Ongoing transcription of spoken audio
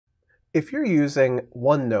If you're using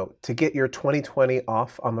OneNote to get your 2020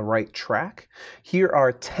 off on the right track, here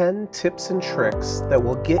are 10 tips and tricks that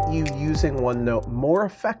will get you using OneNote more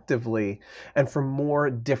effectively and for more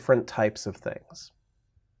different types of things.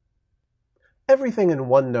 Everything in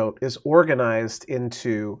OneNote is organized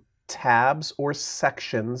into tabs or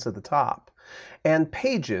sections at the top and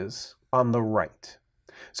pages on the right.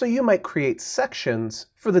 So you might create sections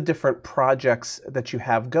for the different projects that you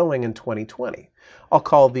have going in 2020. I'll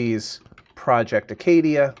call these Project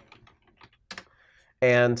Acadia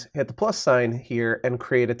and hit the plus sign here and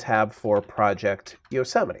create a tab for Project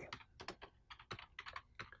Yosemite.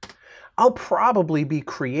 I'll probably be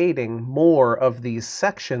creating more of these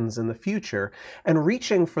sections in the future, and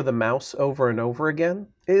reaching for the mouse over and over again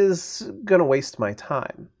is going to waste my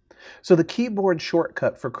time. So the keyboard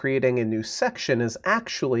shortcut for creating a new section is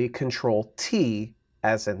actually Control-T,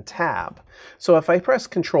 as in tab. So if I press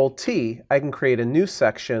Control-T, I can create a new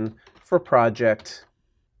section for Project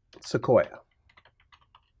Sequoia.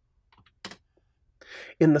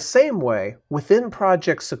 In the same way, within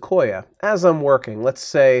Project Sequoia, as I'm working, let's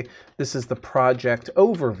say this is the project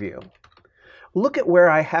overview. Look at where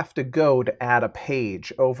I have to go to add a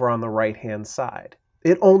page over on the right-hand side.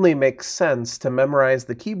 It only makes sense to memorize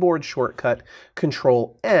the keyboard shortcut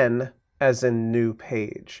Control-N as in new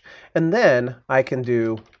page. And then I can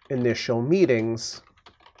do initial meetings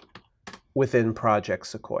within Project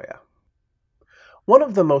Sequoia. One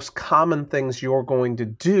of the most common things you're going to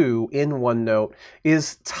do in OneNote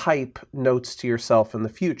is type notes to yourself in the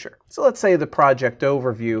future. So let's say the project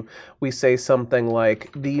overview, we say something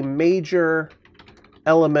like, the major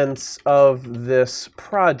elements of this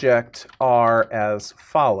project are as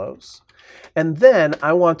follows. And then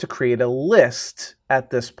I want to create a list at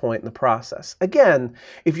this point in the process. Again,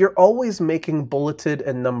 if you're always making bulleted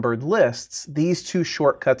and numbered lists, these two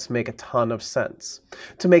shortcuts make a ton of sense.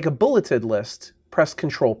 To make a bulleted list, press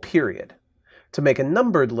Control-period. To make a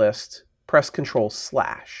numbered list, press Control/.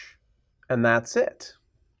 And that's it.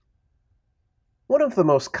 One of the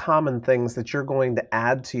most common things that you're going to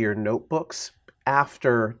add to your notebooks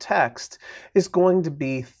after text is going to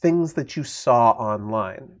be things that you saw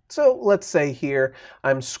online. So let's say here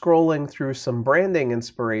I'm scrolling through some branding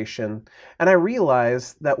inspiration and I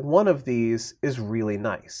realize that one of these is really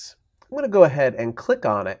nice. I'm going to go ahead and click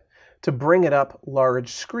on it to bring it up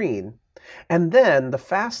large screen. And then the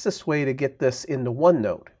fastest way to get this into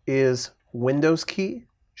OneNote is Windows key,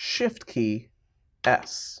 Shift key,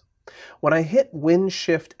 S. When I hit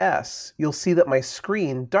Win-Shift-S, you'll see that my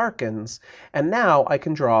screen darkens, and now I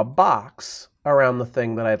can draw a box around the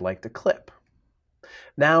thing that I'd like to clip.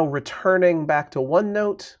 Now, returning back to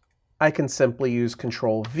OneNote, I can simply use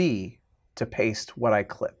Control-V to paste what I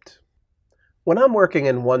clipped. When I'm working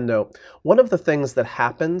in OneNote, one of the things that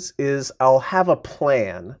happens is I'll have a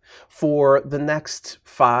plan for the next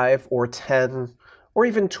 5 or 10 or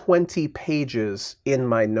even 20 pages in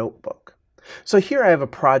my notebook. So here I have a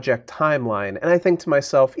project timeline, and I think to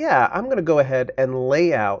myself, yeah, I'm going to go ahead and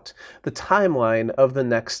lay out the timeline of the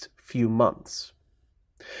next few months.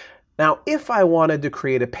 Now, if I wanted to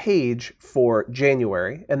create a page for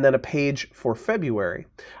January and then a page for February,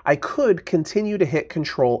 I could continue to hit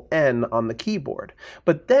Control-N on the keyboard,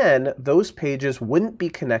 but then those pages wouldn't be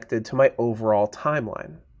connected to my overall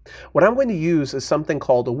timeline. What I'm going to use is something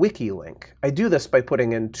called a Wiki Link. I do this by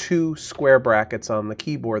putting in 2 square brackets on the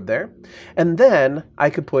keyboard there, and then I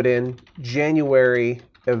could put in January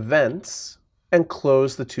events and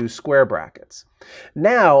close the 2 square brackets.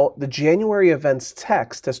 Now, the January events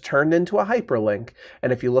text has turned into a hyperlink,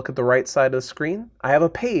 and if you look at the right side of the screen, I have a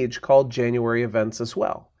page called January events as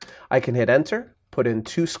well. I can hit enter, put in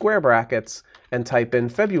 2 square brackets, and type in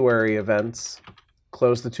February events,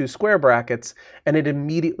 close the 2 square brackets, and it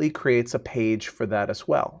immediately creates a page for that as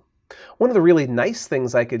well. One of the really nice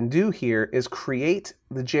things I can do here is create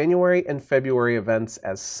the January and February events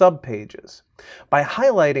as subpages. By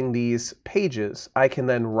highlighting these pages, I can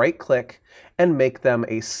then right-click and make them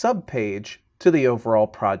a subpage to the overall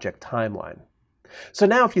project timeline. So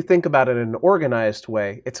now if you think about it in an organized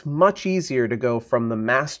way, it's much easier to go from the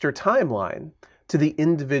master timeline to the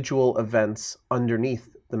individual events underneath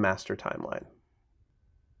the master timeline.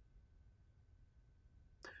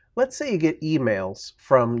 Let's say you get emails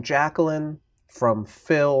from Jacqueline, from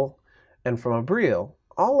Phil, and from Abril,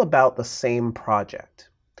 all about the same project.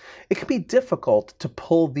 It can be difficult to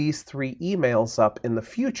pull these 3 emails up in the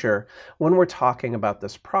future when we're talking about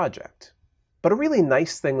this project. But a really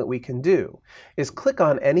nice thing that we can do is click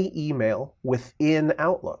on any email within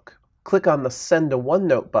Outlook. Click on the Send to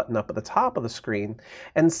OneNote button up at the top of the screen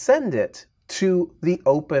and send it to the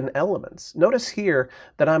open elements. Notice here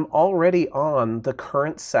that I'm already on the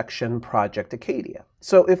current section Project Acadia.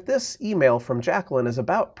 So if this email from Jacqueline is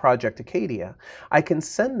about Project Acadia, I can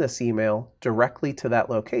send this email directly to that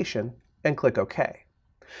location and click OK.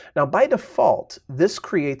 Now by default, this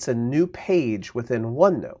creates a new page within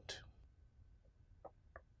OneNote.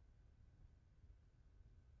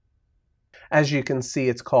 As you can see,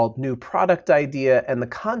 it's called New Product Idea, and the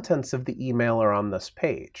contents of the email are on this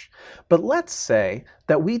page. But let's say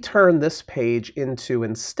that we turn this page into,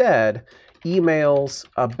 instead, emails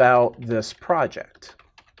about this project.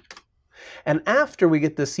 And after we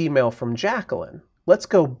get this email from Jacqueline, let's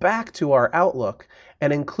go back to our Outlook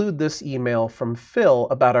and include this email from Phil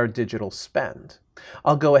about our digital spend.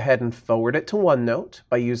 I'll go ahead and forward it to OneNote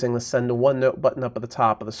by using the Send to OneNote button up at the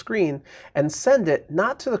top of the screen and send it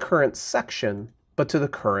not to the current section, but to the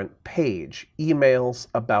current page, Emails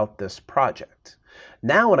About This Project.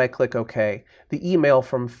 Now when I click OK, the email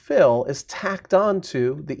from Phil is tacked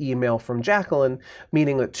onto the email from Jacqueline,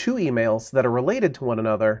 meaning that two emails that are related to one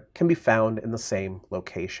another can be found in the same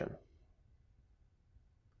location.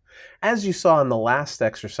 As you saw in the last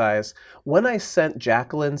exercise, when I sent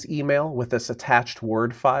Jacqueline's email with this attached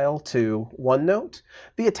Word file to OneNote,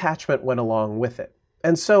 the attachment went along with it.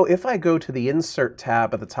 And so if I go to the Insert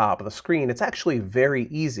tab at the top of the screen, it's actually very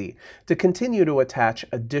easy to continue to attach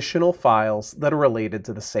additional files that are related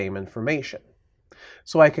to the same information.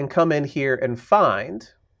 So I can come in here and find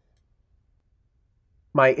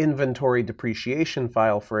my inventory depreciation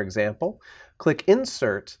file, for example, click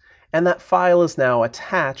Insert, and that file is now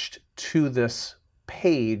attached to this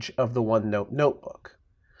page of the OneNote notebook.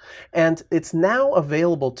 And it's now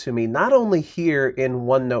available to me not only here in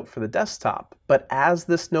OneNote for the desktop, but as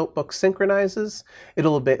this notebook synchronizes,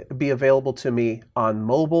 it'll be available to me on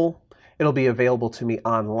mobile, it'll be available to me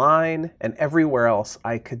online, and everywhere else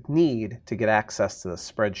I could need to get access to the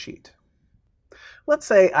spreadsheet. Let's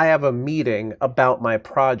say I have a meeting about my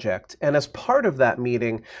project, and as part of that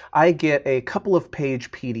meeting, I get a couple of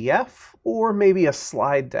page PDF or maybe a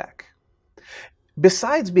slide deck.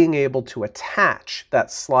 Besides being able to attach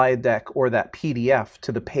that slide deck or that PDF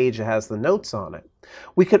to the page that has the notes on it,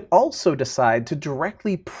 we could also decide to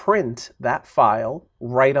directly print that file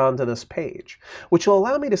right onto this page, which will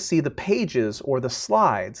allow me to see the pages or the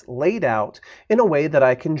slides laid out in a way that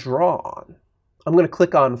I can draw on. I'm going to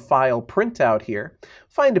click on File Printout here,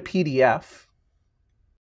 find a PDF,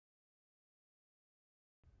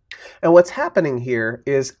 and what's happening here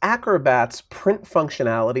is Acrobat's print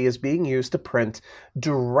functionality is being used to print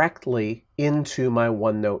directly into my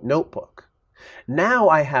OneNote notebook. Now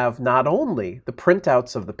I have not only the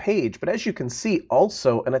printouts of the page, but as you can see,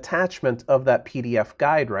 also an attachment of that PDF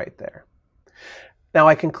guide right there. Now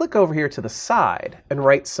I can click over here to the side and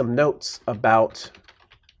write some notes about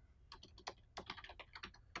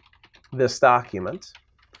this document,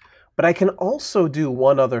 but I can also do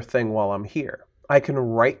one other thing while I'm here. I can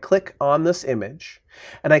right-click on this image,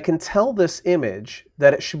 and I can tell this image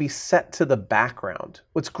that it should be set to the background.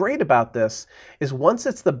 What's great about this is once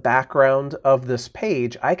it's the background of this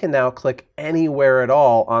page, I can now click anywhere at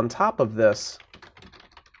all on top of this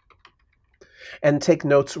and take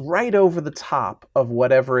notes right over the top of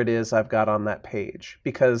whatever it is I've got on that page,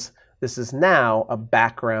 because this is now a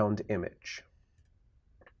background image.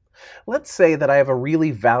 Let's say that I have a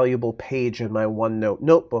really valuable page in my OneNote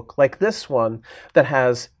notebook, like this one, that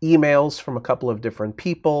has emails from a couple of different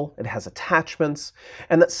people, it has attachments,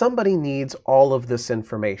 and that somebody needs all of this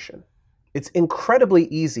information. It's incredibly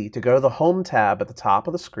easy to go to the Home tab at the top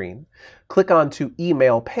of the screen, click onto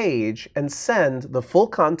Email Page, and send the full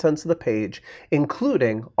contents of the page,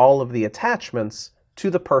 including all of the attachments, to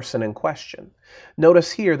the person in question.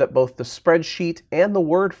 Notice here that both the spreadsheet and the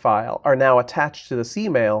Word file are now attached to this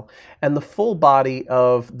email, and the full body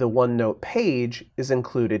of the OneNote page is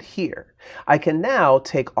included here. I can now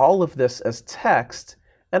take all of this as text,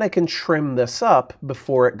 and I can trim this up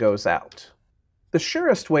before it goes out. The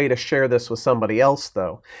surest way to share this with somebody else,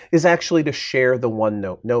 though, is actually to share the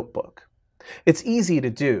OneNote notebook. It's easy to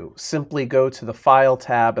do. Simply go to the File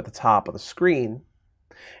tab at the top of the screen,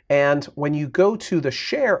 and when you go to the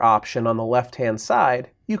Share option on the left-hand side,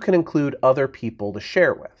 you can include other people to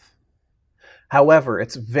share with. However,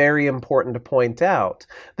 it's very important to point out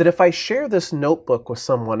that if I share this notebook with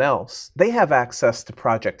someone else, they have access to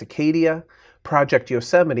Project Acadia, Project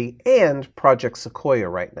Yosemite, and Project Sequoia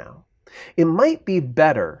right now. It might be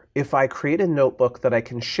better if I create a notebook that I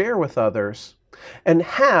can share with others and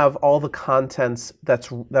have all the contents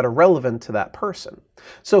that are relevant to that person.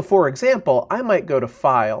 So for example, I might go to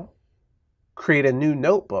File, create a new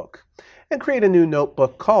notebook, and create a new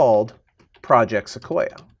notebook called Project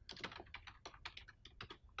Sequoia.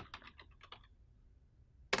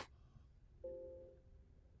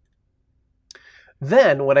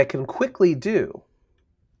 Then what I can quickly do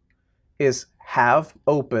is have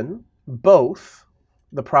open both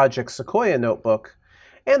the Project Sequoia notebook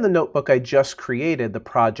and the notebook I just created, the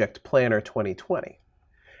Project Planner 2020.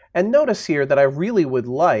 And notice here that I really would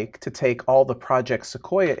like to take all the Project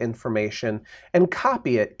Sequoia information and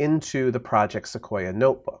copy it into the Project Sequoia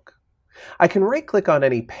notebook. I can right-click on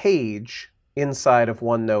any page inside of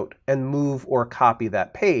OneNote and move or copy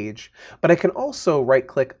that page, but I can also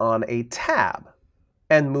right-click on a tab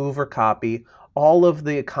and move or copy all of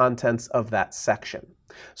the contents of that section.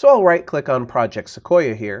 So I'll right-click on Project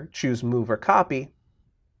Sequoia here, choose Move or Copy,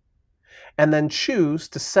 and then choose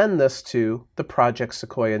to send this to the Project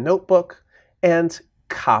Sequoia notebook and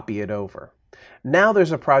copy it over. Now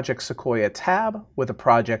there's a Project Sequoia tab with a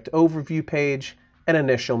project overview page and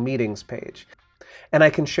initial meetings page. And I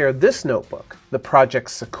can share this notebook, the Project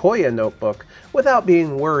Sequoia notebook, without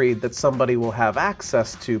being worried that somebody will have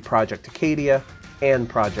access to Project Acadia and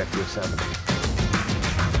Project Yosemite.